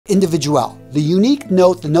Individuel. The unique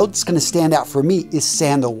note, the note that's going to stand out for me is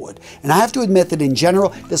sandalwood. And I have to admit that in general,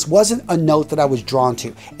 this wasn't a note that I was drawn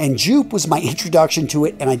to. And Jupe was my introduction to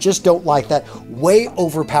it, and I just don't like that. Way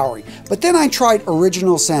overpowering. But then I tried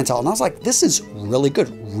original Santal, and I was like, this is really good,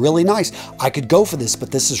 really nice. I could go for this,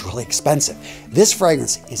 but this is really expensive. This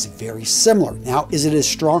fragrance is very similar. Now, is it as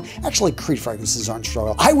strong? Actually, Creed fragrances aren't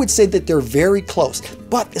strong. I would say that they're very close,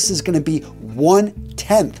 but this is going to be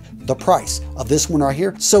 1/10 the price of this one right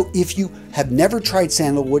here. So if you have never tried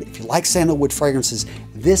sandalwood, if you like sandalwood fragrances,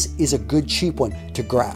 this is a good cheap one to grab.